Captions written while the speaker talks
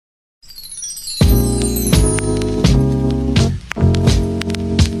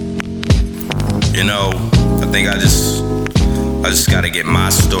You know, I think I just gotta get my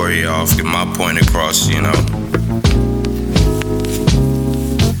story off, get my point across, you know.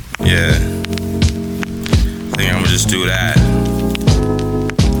 Yeah, I think I'ma just do that.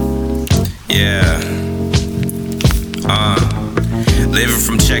 Yeah. Living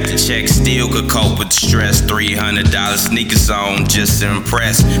from check to check, still could cope with the stress. $300 sneakers on just to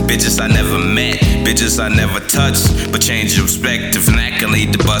impress bitches I never met, bitches I never touched. But change your perspective and that can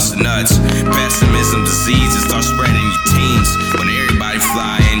lead to busting nuts. Pessimism, diseases start spreading your teens. When everybody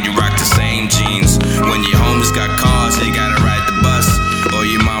fly and you rock the same jeans. When your homies got cars, they gotta ride the bus. Or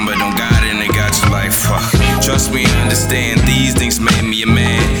your mama don't got it and they got you like fuck. Trust me, understand these things made me a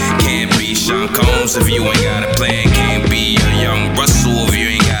man. Can't be Sean Combs if you ain't got a plan. Can't be a young Russell if you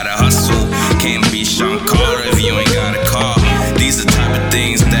ain't got a hustle. Can't be Sean Carter if you ain't got a car. These are the type of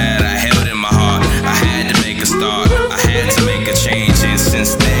things that I held in my heart. I had to make a start, I had to make a change. And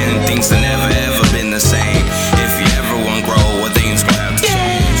since then, things have never ever been the same. If you ever want to grow, well, things gonna have to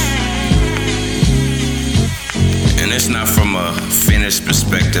change. And it's not from a finished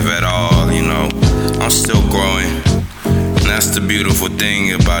perspective at all, you know. I'm still growing. And that's the beautiful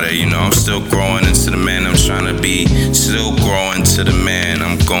thing about it, you know. I'm still growing into the man I'm trying to be. Still growing to the man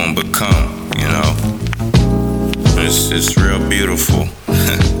I'm gonna become, you know. It's real beautiful.